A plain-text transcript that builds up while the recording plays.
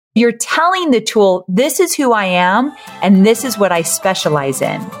You're telling the tool, this is who I am and this is what I specialize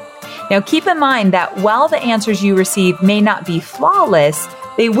in. Now, keep in mind that while the answers you receive may not be flawless,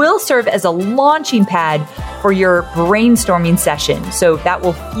 they will serve as a launching pad for your brainstorming session. So that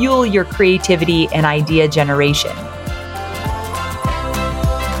will fuel your creativity and idea generation.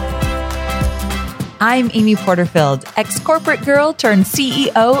 I'm Amy Porterfield, ex-corporate girl turned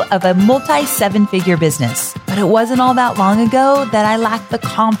CEO of a multi-seven-figure business. But it wasn't all that long ago that I lacked the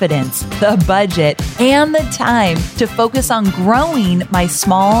confidence, the budget, and the time to focus on growing my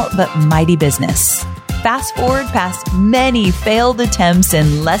small but mighty business. Fast forward past many failed attempts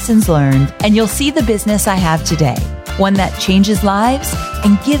and lessons learned, and you'll see the business I have today. One that changes lives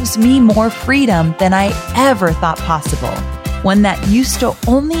and gives me more freedom than I ever thought possible. One that used to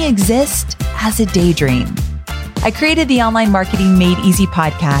only exist as a daydream. I created the Online Marketing Made Easy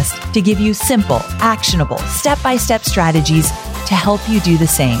podcast to give you simple, actionable, step-by-step strategies to help you do the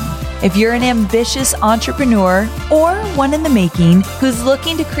same. If you're an ambitious entrepreneur or one in the making who's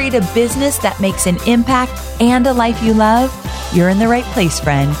looking to create a business that makes an impact and a life you love, you're in the right place,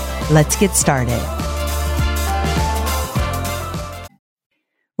 friend. Let's get started.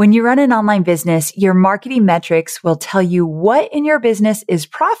 When you run an online business, your marketing metrics will tell you what in your business is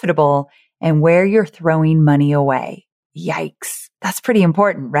profitable and where you're throwing money away. Yikes. That's pretty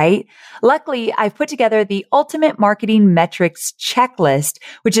important, right? Luckily, I've put together the Ultimate Marketing Metrics Checklist,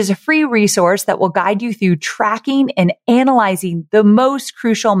 which is a free resource that will guide you through tracking and analyzing the most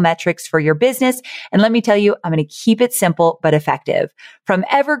crucial metrics for your business. And let me tell you, I'm going to keep it simple but effective. From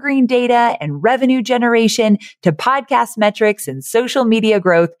evergreen data and revenue generation to podcast metrics and social media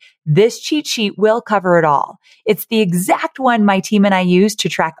growth, this cheat sheet will cover it all. It's the exact one my team and I use to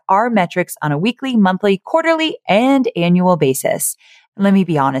track our metrics on a weekly, monthly, quarterly, and annual basis. And let me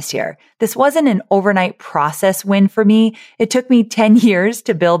be honest here. This wasn't an overnight process win for me. It took me 10 years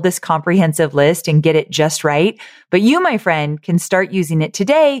to build this comprehensive list and get it just right. But you, my friend, can start using it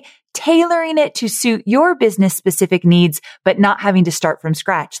today, tailoring it to suit your business specific needs, but not having to start from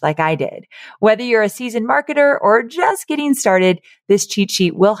scratch like I did. Whether you're a seasoned marketer or just getting started, this cheat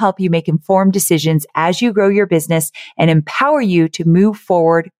sheet will help you make informed decisions as you grow your business and empower you to move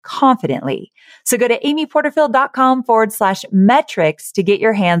forward confidently. So go to amyporterfield.com/metrics to get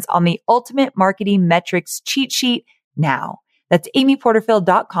your hands on the Ultimate Marketing Metrics cheat sheet now. That's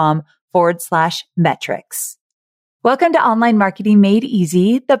amyporterfield.com/metrics. Welcome to Online Marketing Made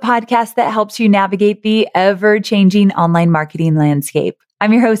Easy, the podcast that helps you navigate the ever-changing online marketing landscape.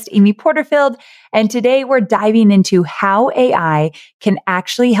 I'm your host, Amy Porterfield, and today we're diving into how AI can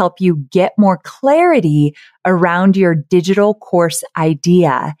actually help you get more clarity around your digital course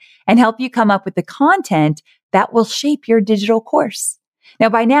idea and help you come up with the content that will shape your digital course. Now,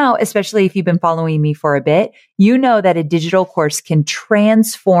 by now, especially if you've been following me for a bit, you know that a digital course can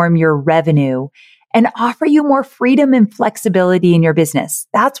transform your revenue and offer you more freedom and flexibility in your business.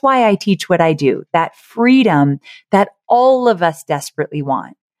 That's why I teach what I do, that freedom that all of us desperately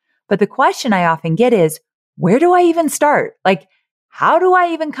want. But the question I often get is, where do I even start? Like, how do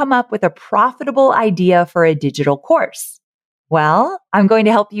I even come up with a profitable idea for a digital course? Well, I'm going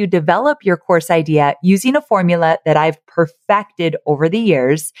to help you develop your course idea using a formula that I've perfected over the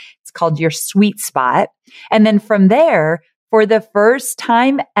years. It's called your sweet spot. And then from there, for the first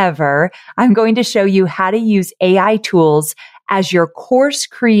time ever, I'm going to show you how to use AI tools as your course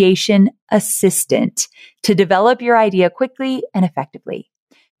creation assistant to develop your idea quickly and effectively.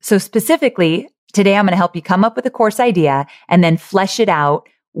 So specifically, today I'm going to help you come up with a course idea and then flesh it out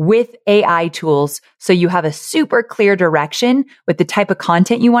with AI tools so you have a super clear direction with the type of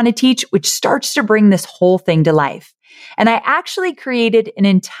content you want to teach, which starts to bring this whole thing to life. And I actually created an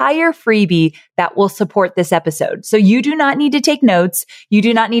entire freebie that will support this episode. So you do not need to take notes. You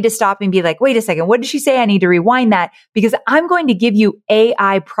do not need to stop and be like, wait a second, what did she say? I need to rewind that, because I'm going to give you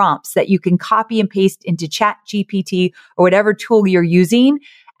AI prompts that you can copy and paste into ChatGPT or whatever tool you're using.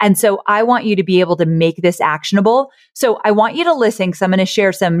 And so I want you to be able to make this actionable. So I want you to listen because I'm going to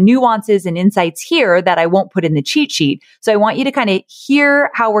share some nuances and insights here that I won't put in the cheat sheet. So I want you to kind of hear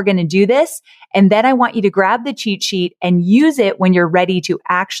how we're going to do this. And then I want you to grab the cheat sheet and use it when you're ready to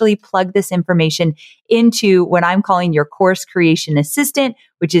actually plug this information into what I'm calling your course creation assistant,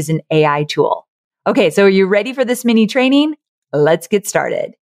 which is an AI tool. Okay, so are you ready for this mini training? Let's get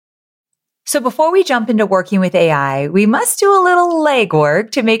started. So before we jump into working with AI, we must do a little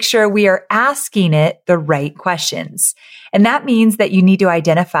legwork to make sure we are asking it the right questions. And that means that you need to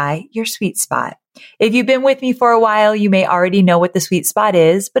identify your sweet spot. If you've been with me for a while, you may already know what the sweet spot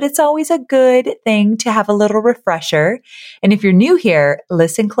is, but it's always a good thing to have a little refresher. And if you're new here,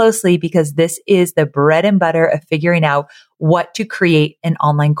 listen closely because this is the bread and butter of figuring out what to create an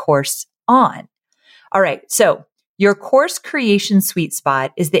online course on. All right. So your course creation sweet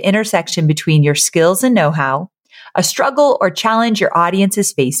spot is the intersection between your skills and know-how, a struggle or challenge your audience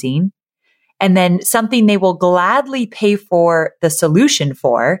is facing, and then something they will gladly pay for the solution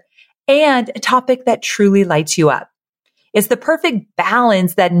for, and a topic that truly lights you up. It's the perfect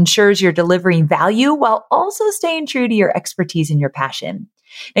balance that ensures you're delivering value while also staying true to your expertise and your passion.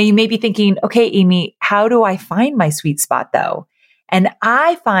 Now, you may be thinking, okay, Amy, how do I find my sweet spot though? And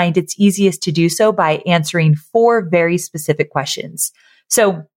I find it's easiest to do so by answering 4 very specific questions.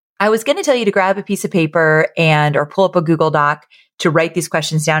 So I was going to tell you to grab a piece of paper or pull up a Google Doc to write these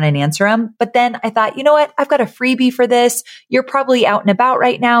questions down and answer them. But then I thought, you know what? I've got a freebie for this. You're probably out and about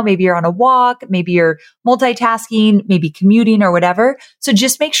right now. Maybe you're on a walk. Maybe you're multitasking, maybe commuting or whatever. So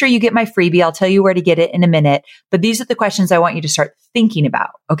just make sure you get my freebie. I'll tell you where to get it in a minute. But these are the questions I want you to start thinking about.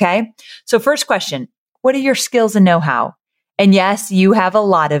 Okay. So first question, what are your skills and know-how? And yes, you have a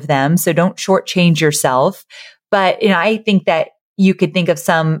lot of them. So don't shortchange yourself. But I think that you could think of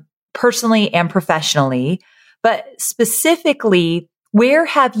some personally and professionally. But specifically, where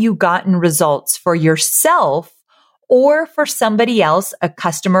have you gotten results for yourself or for somebody else, a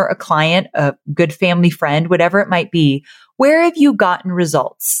customer, a client, a good family friend, whatever it might be? Where have you gotten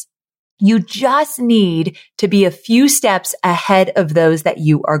results? You just need to be a few steps ahead of those that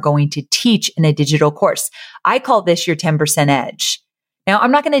you are going to teach in a digital course. I call this your 10% edge. Now,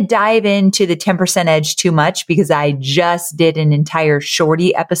 I'm not going to dive into the 10% edge too much because I just did an entire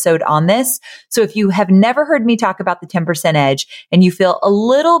shorty episode on this. So if you have never heard me talk about the 10% edge and you feel a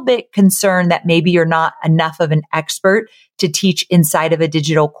little bit concerned that maybe you're not enough of an expert to teach inside of a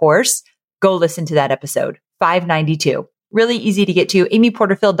digital course, go listen to that episode, 592. Really easy to get to,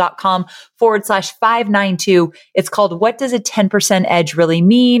 amyporterfield.com/592. It's called, What Does a 10% Edge Really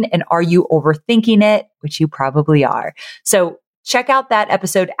Mean? And Are You Overthinking It? Which you probably are. So check out that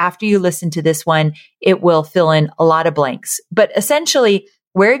episode after you listen to this one. It will fill in a lot of blanks. But essentially,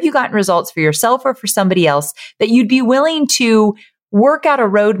 where have you gotten results for yourself or for somebody else that you'd be willing to work out a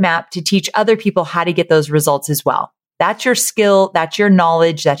roadmap to teach other people how to get those results as well? That's your skill. That's your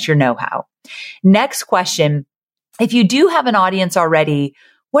knowledge. That's your know-how. Next question. If you do have an audience already,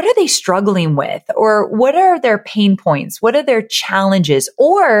 what are they struggling with? Or what are their pain points? What are their challenges?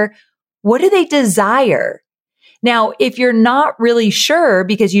 Or what do they desire? Now, if you're not really sure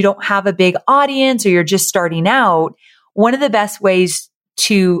because you don't have a big audience or you're just starting out, one of the best ways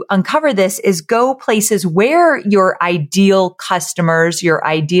to uncover this is go places where your ideal customers, your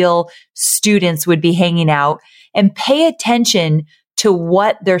ideal students would be hanging out, and pay attention to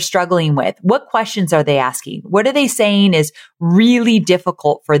what they're struggling with. What questions are they asking? What are they saying is really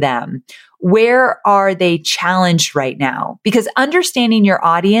difficult for them? Where are they challenged right now? Because understanding your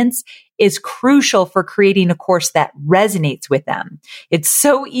audience is crucial for creating a course that resonates with them. It's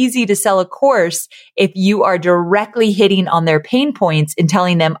so easy to sell a course if you are directly hitting on their pain points and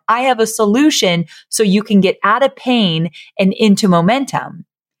telling them, I have a solution so you can get out of pain and into momentum.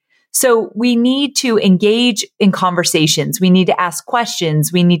 So we need to engage in conversations. We need to ask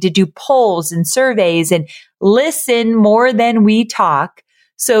questions. We need to do polls and surveys and listen more than we talk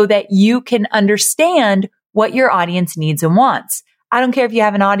so that you can understand what your audience needs and wants. I don't care if you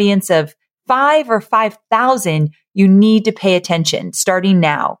have an audience of 5 or 5,000, you need to pay attention starting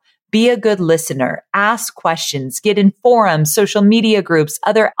now. Be a good listener, ask questions, get in forums, social media groups,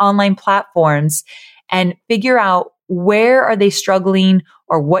 other online platforms, and figure out where are they struggling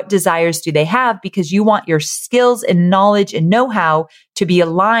or what desires do they have, because you want your skills and knowledge and know-how to be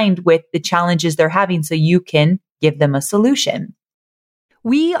aligned with the challenges they're having so you can give them a solution.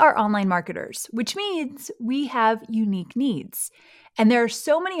 We are online marketers, which means we have unique needs. And there are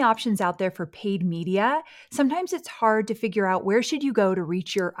so many options out there for paid media. Sometimes it's hard to figure out where should you go to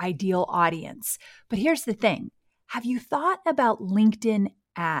reach your ideal audience. But here's the thing. Have you thought about LinkedIn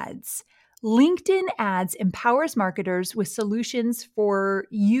ads? LinkedIn ads empowers marketers with solutions for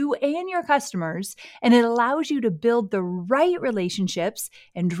you and your customers, and it allows you to build the right relationships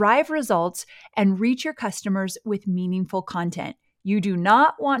and drive results and reach your customers with meaningful content. You do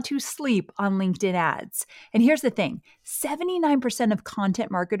not want to sleep on LinkedIn ads. And here's the thing, 79% of content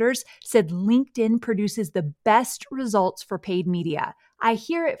marketers said LinkedIn produces the best results for paid media. I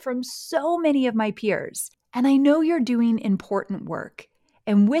hear it from so many of my peers, and I know you're doing important work.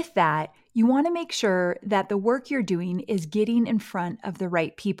 And with that, you want to make sure that the work you're doing is getting in front of the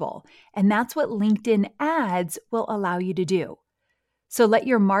right people. And that's what LinkedIn ads will allow you to do. So let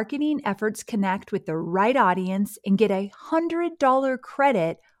your marketing efforts connect with the right audience and get a $100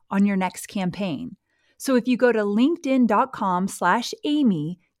 credit on your next campaign. So if you go to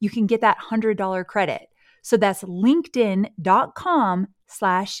linkedin.com/Amy, you can get that $100 credit. So that's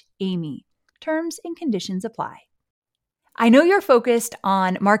linkedin.com/Amy. Terms and conditions apply. I know you're focused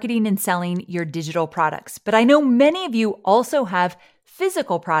on marketing and selling your digital products, but I know many of you also have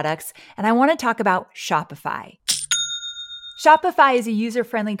physical products, and I want to talk about Shopify. Shopify is a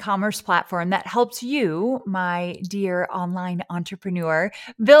user-friendly commerce platform that helps you, my dear online entrepreneur,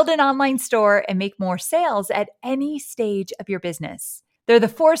 build an online store and make more sales at any stage of your business. They're the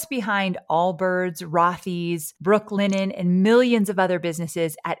force behind Allbirds, Rothy's, Brooklinen, and millions of other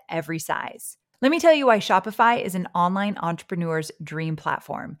businesses at every size. Let me tell you why Shopify is an online entrepreneur's dream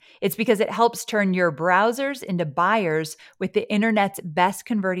platform. It's because it helps turn your browsers into buyers with the internet's best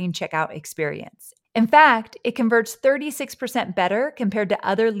converting checkout experience. In fact, it converts 36% better compared to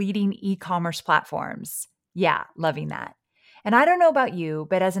other leading e-commerce platforms. Yeah, loving that. And I don't know about you,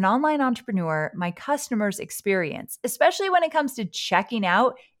 but as an online entrepreneur, my customers' experience, especially when it comes to checking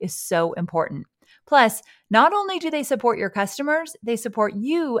out, is so important. Plus, not only do they support your customers, they support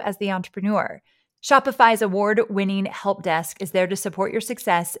you as the entrepreneur. Shopify's award-winning help desk is there to support your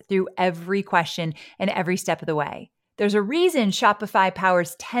success through every question and every step of the way. There's a reason Shopify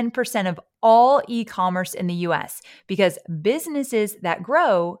powers 10% of all e-commerce in the US, because businesses that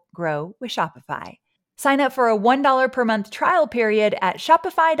grow with Shopify. Sign up for a $1 per month trial period at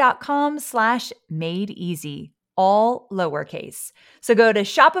shopify.com/madeeasy, all lowercase. So go to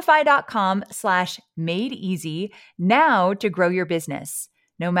shopify.com/madeeasy now to grow your business,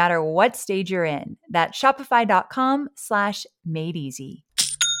 no matter what stage you're in. That's shopify.com/madeeasy.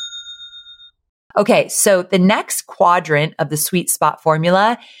 Okay, so the next quadrant of the sweet spot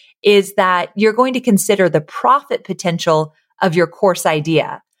formula is that you're going to consider the profit potential of your course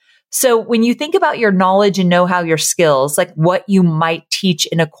idea. So when you think about your knowledge and know-how, your skills, like what you might teach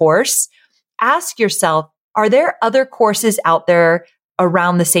in a course, ask yourself, are there other courses out there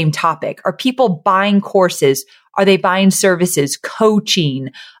around the same topic? Are people buying courses? Are they buying services, coaching,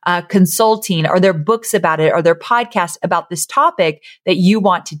 consulting? Are there books about it? Are there podcasts about this topic that you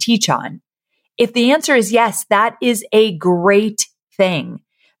want to teach on? If the answer is yes, that is a great thing,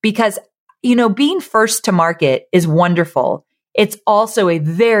 because, being first to market is wonderful. It's also a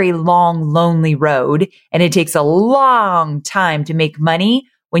very long, lonely road, and it takes a long time to make money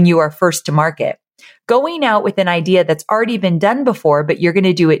when you are first to market. Going out with an idea that's already been done before, but you're going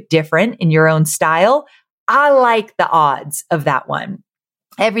to do it different in your own style, I like the odds of that one.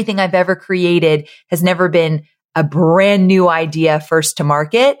 Everything I've ever created has never been a brand new idea first to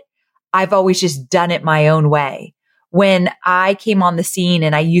market. I've always just done it my own way. When I came on the scene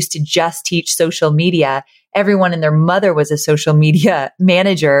and I used to just teach social media, everyone and their mother was a social media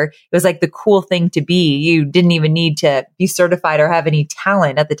manager. It was like the cool thing to be. You didn't even need to be certified or have any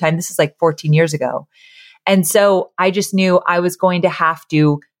talent at the time. This is like 14 years ago. And so I just knew I was going to have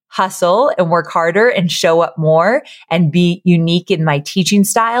to hustle and work harder and show up more and be unique in my teaching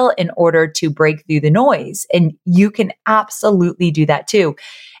style in order to break through the noise. And you can absolutely do that too.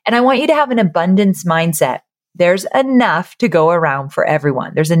 And I want you to have an abundance mindset. There's enough to go around for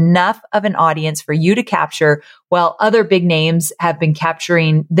everyone. There's enough of an audience for you to capture. While other big names have been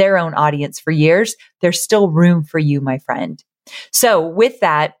capturing their own audience for years, there's still room for you, my friend. So with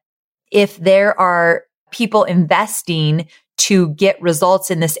that, if there are people investing to get results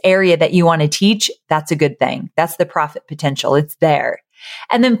in this area that you want to teach, that's a good thing. That's the profit potential. It's there.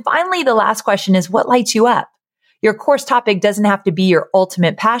 And then finally, the last question is, what lights you up? Your course topic doesn't have to be your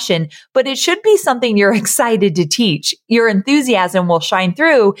ultimate passion, but it should be something you're excited to teach. Your enthusiasm will shine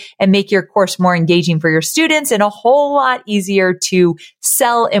through and make your course more engaging for your students and a whole lot easier to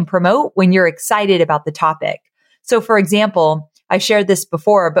sell and promote when you're excited about the topic. So for example, I've shared this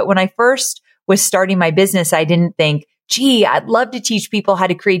before, but when I first was starting my business, I didn't think, gee, I'd love to teach people how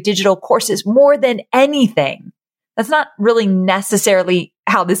to create digital courses more than anything. That's not really necessarily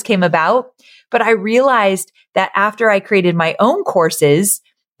how this came about, but I realized that after I created my own courses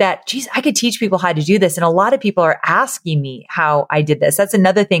that, geez, I could teach people how to do this. And a lot of people are asking me how I did this. That's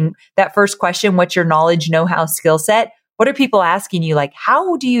another thing. That first question, what's your knowledge, know-how, skill set? What are people asking you? Like,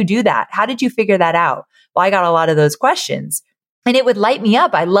 how do you do that? How did you figure that out? Well, I got a lot of those questions. And it would light me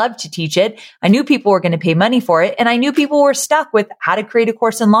up. I loved to teach it. I knew people were going to pay money for it. And I knew people were stuck with how to create a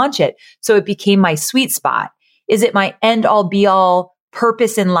course and launch it. So it became my sweet spot. Is it my end all be all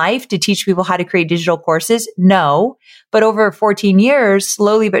purpose in life to teach people how to create digital courses? No. But over 14 years,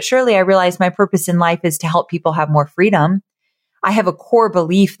 slowly but surely, I realized my purpose in life is to help people have more freedom. I have a core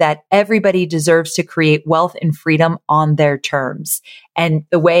belief that everybody deserves to create wealth and freedom on their terms. And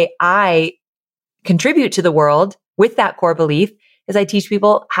the way I contribute to the world with that core belief is I teach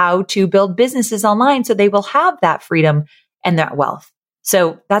people how to build businesses online so they will have that freedom and that wealth.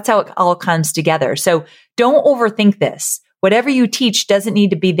 So that's how it all comes together. So don't overthink this. Whatever you teach doesn't need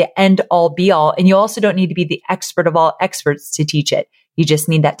to be the end all be all. And you also don't need to be the expert of all experts to teach it. You just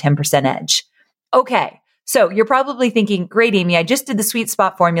need that 10% edge. Okay. So you're probably thinking, great, Amy, I just did the sweet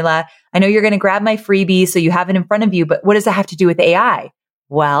spot formula. I know you're going to grab my freebie so you have it in front of you, but what does that have to do with AI?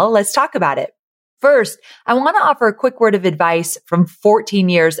 Well, let's talk about it. First, I want to offer a quick word of advice from 14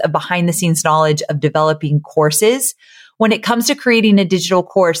 years of behind the scenes knowledge of developing courses. When it comes to creating a digital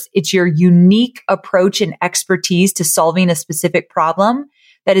course, it's your unique approach and expertise to solving a specific problem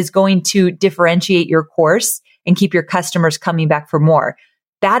that is going to differentiate your course and keep your customers coming back for more.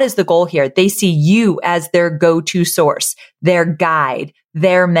 That is the goal here. They see you as their go-to source, their guide,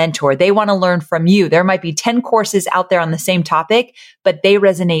 their mentor. They want to learn from you. There might be 10 courses out there on the same topic, but they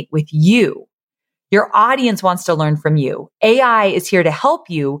resonate with you. Your audience wants to learn from you. AI is here to help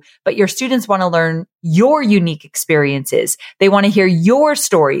you, but your students want to learn your unique experiences. They want to hear your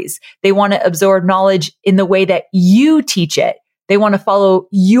stories. They want to absorb knowledge in the way that you teach it. They want to follow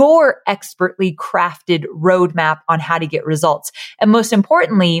your expertly crafted roadmap on how to get results. And most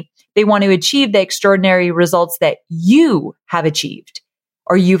importantly, they want to achieve the extraordinary results that you have achieved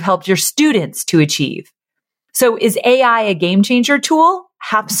or you've helped your students to achieve. So is AI a game changer tool?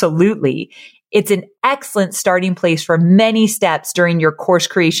 Absolutely. It's an excellent starting place for many steps during your course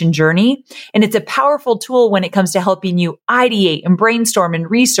creation journey. And it's a powerful tool when it comes to helping you ideate and brainstorm and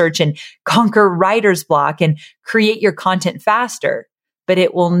research and conquer writer's block and create your content faster. But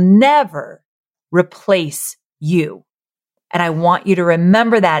it will never replace you. And I want you to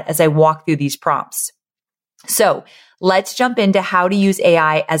remember that as I walk through these prompts. So let's jump into how to use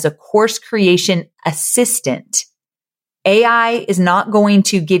AI as a course creation assistant. AI is not going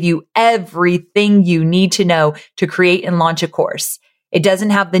to give you everything you need to know to create and launch a course. It doesn't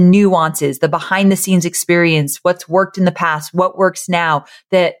have the nuances, the behind the scenes experience, what's worked in the past, what works now,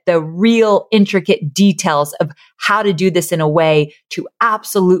 the real intricate details of how to do this in a way to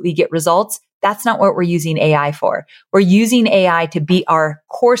absolutely get results. That's not what we're using AI for. We're using AI to be our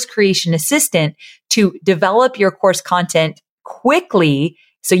course creation assistant to develop your course content quickly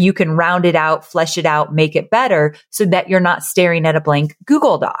so you can round it out, flesh it out, make it better so that you're not staring at a blank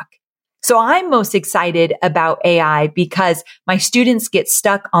Google Doc. So I'm most excited about AI because my students get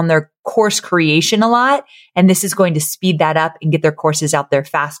stuck on their course creation a lot, and this is going to speed that up and get their courses out there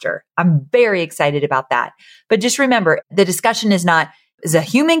faster. I'm very excited about that. But just remember, the discussion is not, is a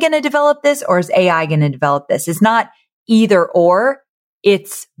human going to develop this or is AI going to develop this? It's not either or,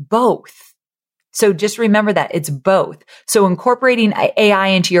 it's both. So just remember that it's both. So incorporating AI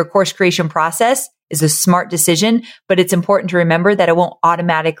into your course creation process is a smart decision, but it's important to remember that it won't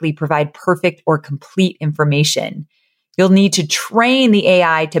automatically provide perfect or complete information. You'll need to train the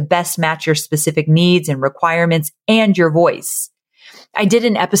AI to best match your specific needs and requirements and your voice. I did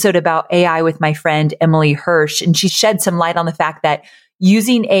an episode about AI with my friend Emily Hirsch, and she shed some light on the fact that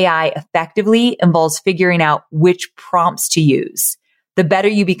using AI effectively involves figuring out which prompts to use. The better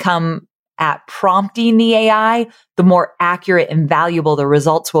you become at prompting the AI, the more accurate and valuable the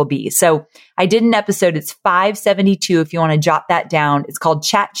results will be. So I did an episode, it's 572 if you want to jot that down. It's called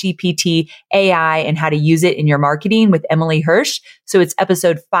ChatGPT AI and how to use it in your marketing with Emily Hirsch. So it's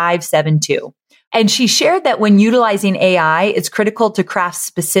episode 572. And she shared that when utilizing AI, it's critical to craft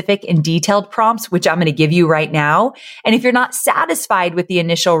specific and detailed prompts, which I'm going to give you right now. And if you're not satisfied with the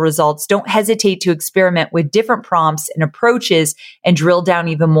initial results, don't hesitate to experiment with different prompts and approaches and drill down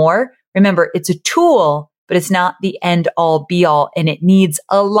even more. Remember, it's a tool, but it's not the end all be all. And it needs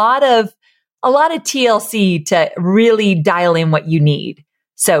a lot of TLC to really dial in what you need.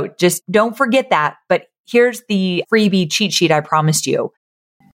 So just don't forget that. But here's the freebie cheat sheet I promised you.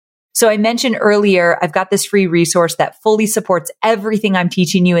 So I mentioned earlier, I've got this free resource that fully supports everything I'm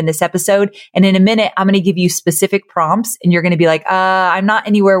teaching you in this episode. And in a minute, I'm going to give you specific prompts and you're going to be like, I'm not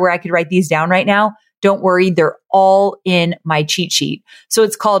anywhere where I could write these down right now. Don't worry. They're all in my cheat sheet. So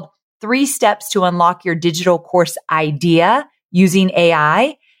it's called 3 Steps to Unlock Your Digital Course Idea Using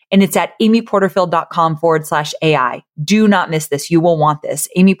AI. And it's at amyporterfield.com/AI. Do not miss this. You will want this.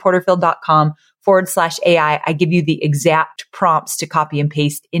 amyporterfield.com/AI. I give you the exact prompts to copy and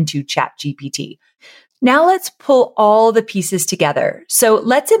paste into ChatGPT. Now let's pull all the pieces together. So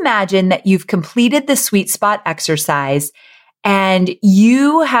let's imagine that you've completed the sweet spot exercise and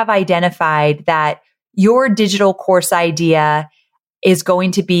you have identified that your digital course idea is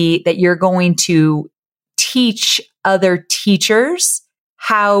going to be that you're going to teach other teachers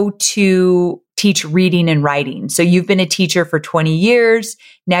how to teach reading and writing. So you've been a teacher for 20 years.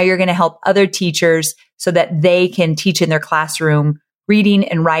 Now you're going to help other teachers so that they can teach in their classroom reading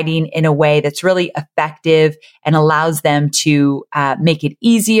and writing in a way that's really effective and allows them to make it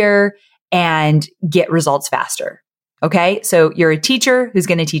easier and get results faster. Okay. So you're a teacher who's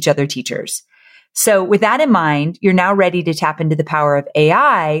going to teach other teachers. So with that in mind, you're now ready to tap into the power of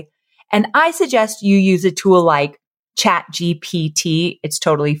AI. And I suggest you use a tool like ChatGPT. It's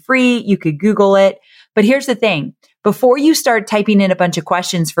totally free. You could Google it. But here's the thing. Before you start typing in a bunch of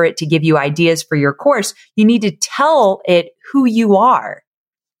questions for it to give you ideas for your course, you need to tell it who you are.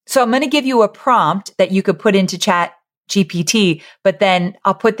 So I'm going to give you a prompt that you could put into ChatGPT, but then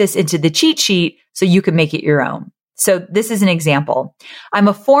I'll put this into the cheat sheet so you can make it your own. So this is an example. I'm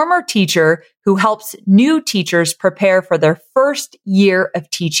a former teacher who helps new teachers prepare for their first year of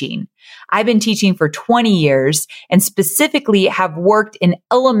teaching. I've been teaching for 20 years and specifically have worked in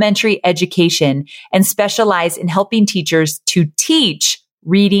elementary education and specialize in helping teachers to teach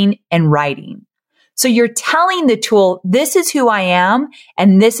reading and writing. So you're telling the tool, this is who I am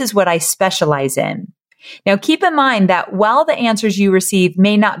and this is what I specialize in. Now, keep in mind that while the answers you receive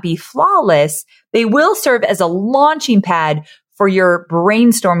may not be flawless, they will serve as a launching pad for your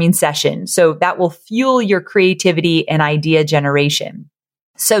brainstorming session. So that will fuel your creativity and idea generation.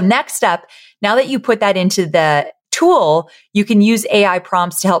 So next up, now that you put that into the tool, you can use AI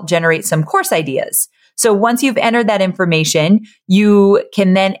prompts to help generate some course ideas. So once you've entered that information, you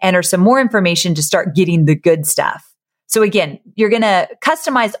can then enter some more information to start getting the good stuff. So again, you're going to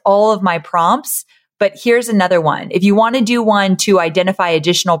customize all of my prompts. But here's another one. If you want to do one to identify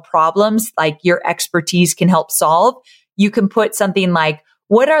additional problems like your expertise can help solve, you can put something like,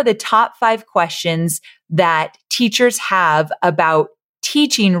 what are the top 5 questions that teachers have about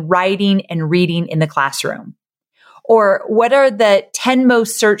teaching writing and reading in the classroom? Or what are the 10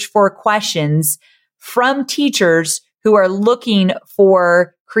 most searched for questions from teachers who are looking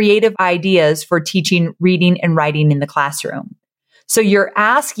for creative ideas for teaching reading and writing in the classroom? So you're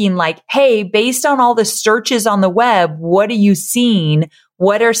asking like, hey, based on all the searches on the web, what are you seeing?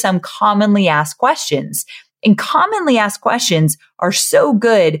 What are some commonly asked questions? And commonly asked questions are so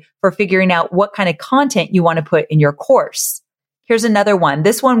good for figuring out what kind of content you want to put in your course. Here's another one.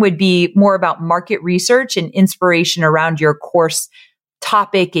 This one would be more about market research and inspiration around your course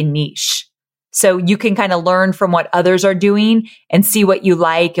topic and niche. So you can kind of learn from what others are doing and see what you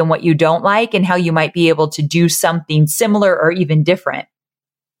like and what you don't like and how you might be able to do something similar or even different.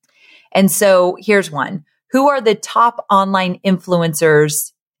 And so here's one. Who are the top online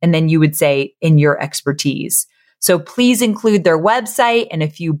influencers? And then you would say in your expertise. So please include their website and a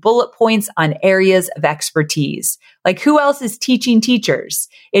few bullet points on areas of expertise. Like who else is teaching teachers?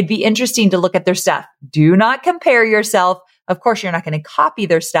 It'd be interesting to look at their stuff. Do not compare yourself. Of course, you're not going to copy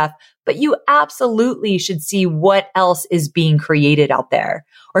their stuff, but you absolutely should see what else is being created out there.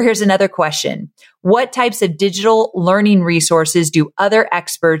 Or here's another question. What types of digital learning resources do other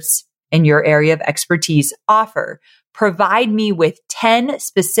experts in your area of expertise offer? Provide me with 10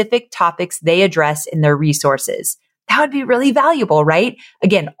 specific topics they address in their resources. That would be really valuable, right?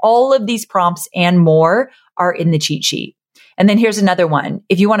 Again, all of these prompts and more are in the cheat sheet. And then here's another one.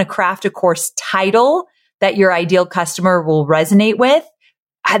 If you want to craft a course title that your ideal customer will resonate with,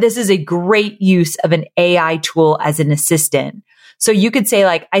 this is a great use of an AI tool as an assistant. So you could say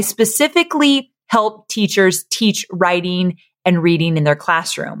like, I specifically help teachers teach writing and reading in their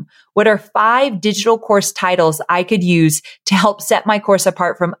classroom. What are 5 digital course titles I could use to help set my course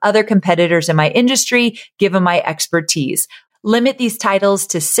apart from other competitors in my industry, given my expertise? Limit these titles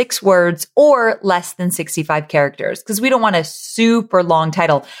to 6 words or less than 65 characters because we don't want a super long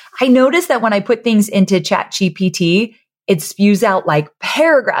title. I noticed that when I put things into ChatGPT, it spews out like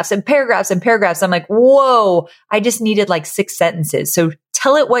paragraphs and paragraphs and paragraphs. I'm like, whoa, I just needed like 6 sentences. So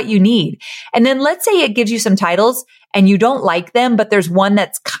tell it what you need. And then let's say it gives you some titles and you don't like them, but there's one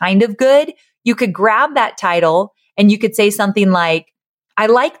that's kind of good. You could grab that title and you could say something like, I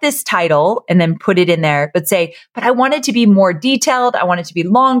like this title, and then put it in there, but say, but I want it to be more detailed. I want it to be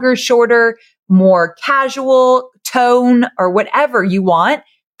longer, shorter, more casual tone, or whatever you want.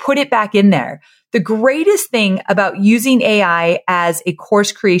 Put it back in there. The greatest thing about using AI as a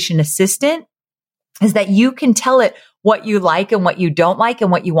course creation assistant is that you can tell it what you like and what you don't like and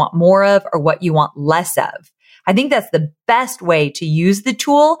what you want more of or what you want less of. I think that's the best way to use the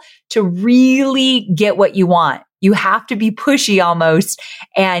tool to really get what you want. You have to be pushy almost,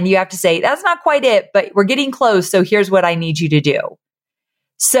 and you have to say, that's not quite it, but we're getting close. So here's what I need you to do.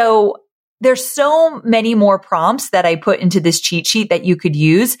 So there's so many more prompts that I put into this cheat sheet that you could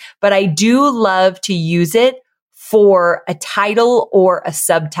use, but I do love to use it for a title or a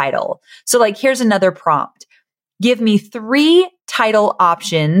subtitle. So like, here's another prompt. Give me 3 title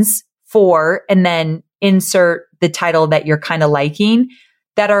options for, and then insert the title that you're kind of liking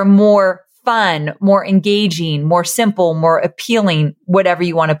that are more fun, more engaging, more simple, more appealing, whatever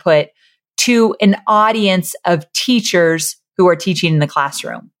you want to put, to an audience of teachers who are teaching in the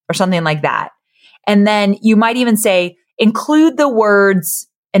classroom or something like that. And then you might even say, include the words,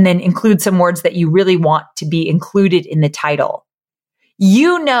 and then include some words that you really want to be included in the title.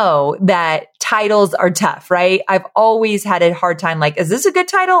 You know that titles are tough, right? I've always had a hard time like, is this a good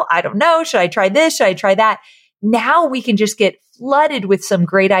title? I don't know. Should I try this? Should I try that? Now we can just get flooded with some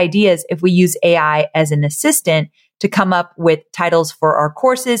great ideas if we use AI as an assistant to come up with titles for our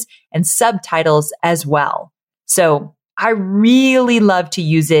courses and subtitles as well. So I really love to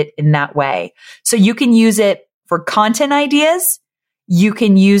use it in that way. So you can use it for content ideas. You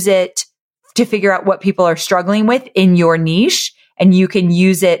can use it to figure out what people are struggling with in your niche. And you can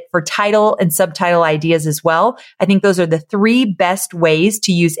use it for title and subtitle ideas as well. I think those are the 3 best ways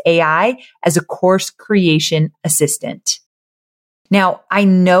to use AI as a course creation assistant. Now, I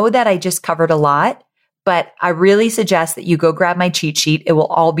know that I just covered a lot, but I really suggest that you go grab my cheat sheet. It will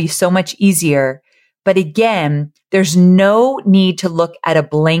all be so much easier. But again, there's no need to look at a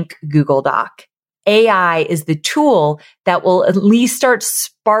blank Google Doc. AI is the tool that will at least start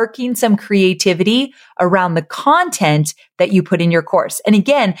sparking some creativity around the content that you put in your course. And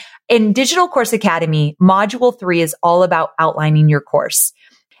again, in Digital Course Academy, Module 3 is all about outlining your course.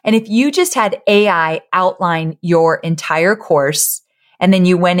 And if you just had AI outline your entire course, and then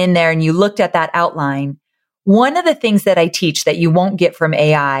you went in there and you looked at that outline, one of the things that I teach that you won't get from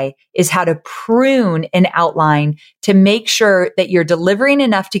AI is how to prune an outline to make sure that you're delivering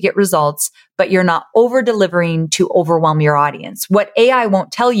enough to get results, but you're not over delivering to overwhelm your audience. What AI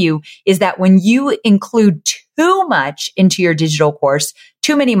won't tell you is that when you include too much into your digital course,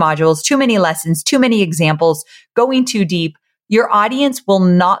 too many modules, too many lessons, too many examples, going too deep, your audience will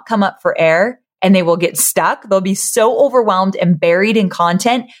not come up for air. And they will get stuck. They'll be so overwhelmed and buried in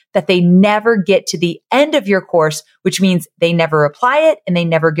content that they never get to the end of your course, which means they never apply it and they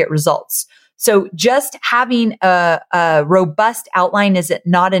never get results. So just having a robust outline is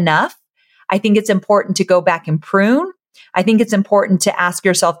not enough. I think it's important to go back and prune. I think it's important to ask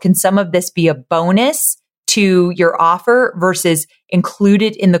yourself, can some of this be a bonus to your offer versus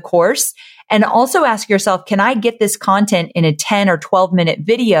included in the course? And also ask yourself, can I get this content in a 10 or 12 minute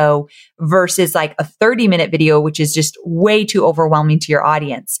video versus like a 30-minute video, which is just way too overwhelming to your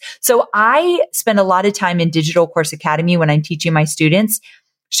audience? So I spend a lot of time in Digital Course Academy when I'm teaching my students,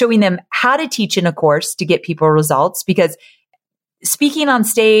 showing them how to teach in a course to get people results, because speaking on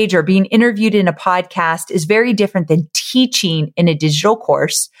stage or being interviewed in a podcast is very different than teaching in a digital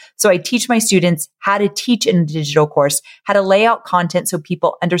course. So I teach my students how to teach in a digital course, how to lay out content so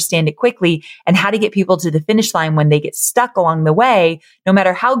people understand it quickly, and how to get people to the finish line when they get stuck along the way. No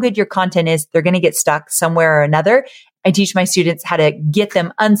matter how good your content is, they're going to get stuck somewhere or another. I teach my students how to get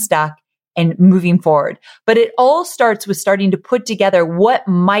them unstuck and moving forward. But it all starts with starting to put together what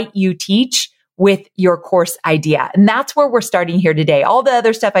might you teach with your course idea. And that's where we're starting here today. All the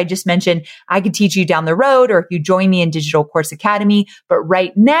other stuff I just mentioned, I could teach you down the road, or if you join me in Digital Course Academy. But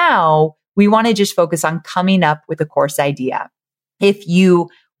right now, we want to just focus on coming up with a course idea. If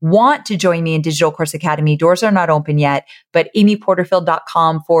you want to join me in Digital Course Academy, doors are not open yet, but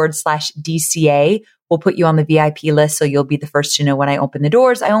amyporterfield.com/DCA will put you on the VIP list. So you'll be the first to know when I open the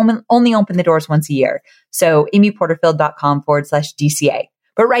doors. I only open the doors once a year. So amyporterfield.com/DCA.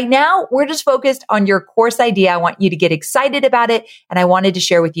 But right now, we're just focused on your course idea. I want you to get excited about it. And I wanted to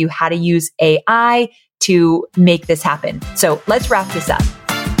share with you how to use AI to make this happen. So let's wrap this up.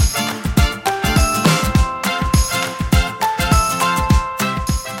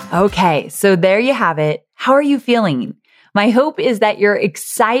 Okay, so there you have it. How are you feeling? My hope is that you're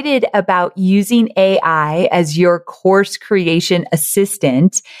excited about using AI as your course creation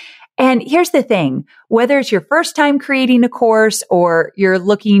assistant. And here's the thing, whether it's your first time creating a course, or you're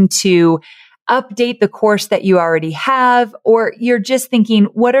looking to update the course that you already have, or you're just thinking,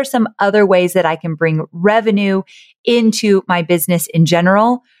 what are some other ways that I can bring revenue into my business in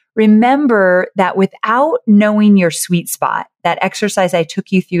general? Remember that without knowing your sweet spot, that exercise I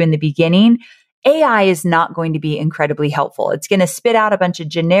took you through in the beginning, AI is not going to be incredibly helpful. It's going to spit out a bunch of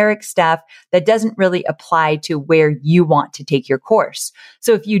generic stuff that doesn't really apply to where you want to take your course.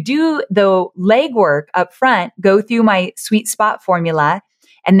 So if you do the legwork up front, go through my sweet spot formula,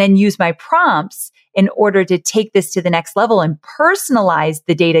 and then use my prompts in order to take this to the next level and personalize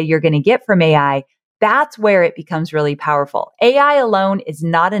the data you're going to get from AI, That's where it becomes really powerful. AI alone is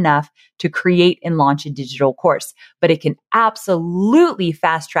not enough to create and launch a digital course, but it can absolutely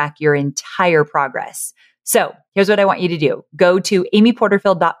fast track your entire progress. So here's what I want you to do. Go to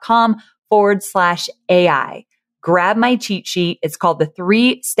amyporterfield.com/AI. Grab my cheat sheet. It's called the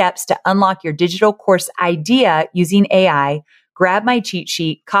 3 Steps to Unlock Your Digital Course Idea Using AI. Grab my cheat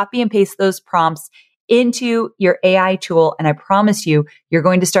sheet, copy and paste those prompts into your AI tool. And I promise you, you're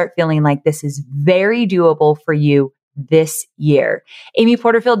going to start feeling like this is very doable for you this year.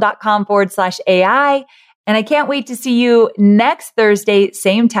 amyporterfield.com/AI. And I can't wait to see you next Thursday,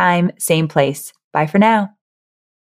 same time, same place. Bye for now.